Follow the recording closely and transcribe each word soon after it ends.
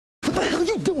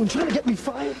hell you doing, trying to get me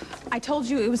fired? I told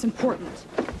you it was important.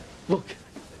 Look,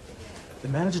 the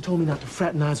manager told me not to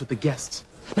fraternize with the guests.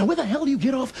 Now, where the hell do you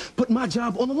get off putting my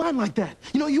job on the line like that?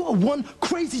 You know, you are one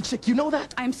crazy chick, you know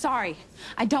that? I'm sorry.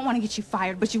 I don't want to get you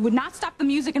fired, but you would not stop the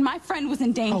music and my friend was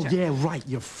in danger. Oh, yeah, right,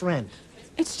 your friend.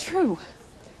 It's true.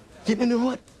 You know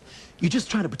what? You just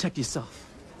try to protect yourself.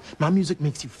 My music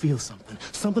makes you feel something.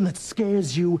 Something that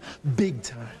scares you big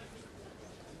time.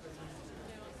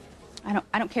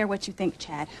 I don't care what you think,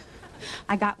 Chad.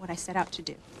 I got what I set out to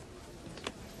do.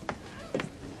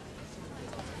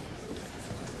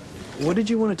 What did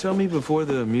you want to tell me before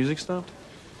the music stopped?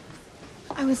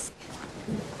 I was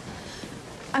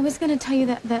gonna tell you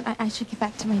that I should get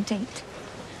back to my date.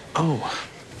 Oh,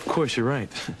 of course, you're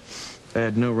right. I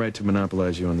had no right to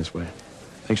monopolize you on this way.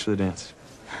 Thanks for the dance.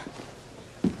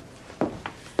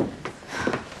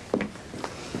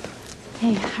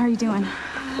 Hey, how are you doing?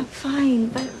 Fine,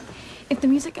 but if the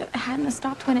music hadn't have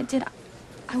stopped when it did,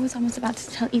 I was almost about to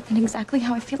tell Ethan exactly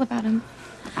how I feel about him.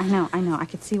 I know. I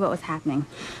could see what was happening.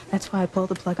 That's why I pulled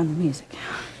the plug on the music.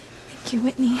 Thank you,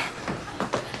 Whitney.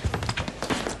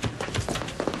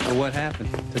 So what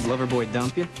happened? Did Loverboy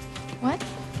dump you? What?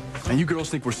 And you girls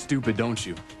think we're stupid, don't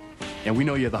you? And we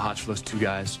know you have the hots for those two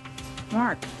guys.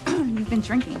 Mark, you've been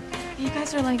drinking. You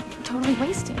guys are, like, totally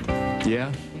wasted.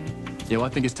 Yeah? Yeah, well, I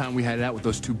think it's time we had it out with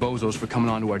those two bozos for coming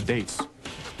on to our dates.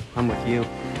 I'm with you.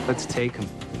 Let's take him.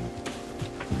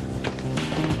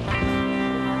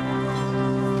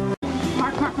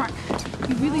 Mark.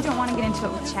 You really don't want to get into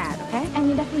it with Chad, okay? And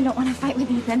you definitely don't want to fight with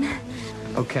Ethan.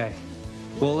 Okay.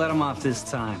 We'll let him off this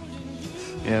time.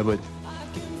 Yeah, but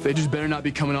they just better not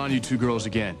be coming on you two girls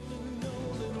again.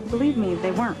 Believe me,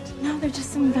 they weren't. No, they're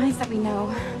just some guys that we know.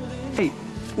 Hey,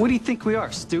 what do you think we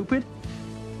are, stupid?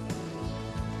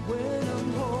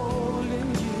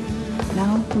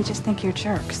 No, we just think you're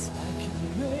jerks.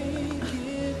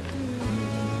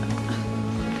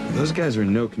 Those guys are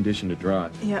in no condition to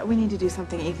drive. Yeah, we need to do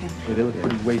something, Ethan. Yeah, they look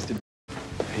pretty wasted.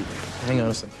 Hey, hang on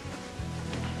a second.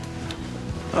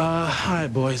 All right,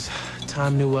 boys.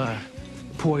 Time to,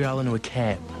 pour y'all into a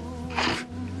cab.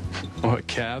 Oh, a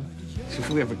cab? If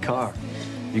we have a car.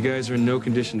 You guys are in no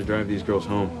condition to drive these girls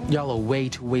home. Y'all are way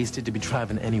too wasted to be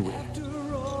driving anywhere.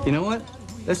 You know what?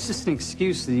 That's just an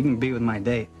excuse so you can be with my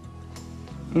date.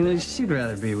 You know, she'd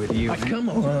rather be with you. Come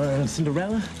on,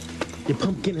 Cinderella. Your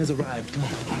pumpkin has arrived. Come on.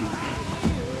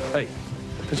 Hey,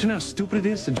 don't you know how stupid it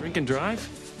is to drink and drive?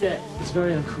 Yeah, it's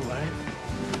very uncool, right?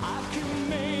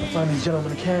 I'll find these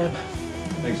gentlemen a cab.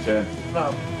 Thanks, Chad.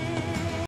 No.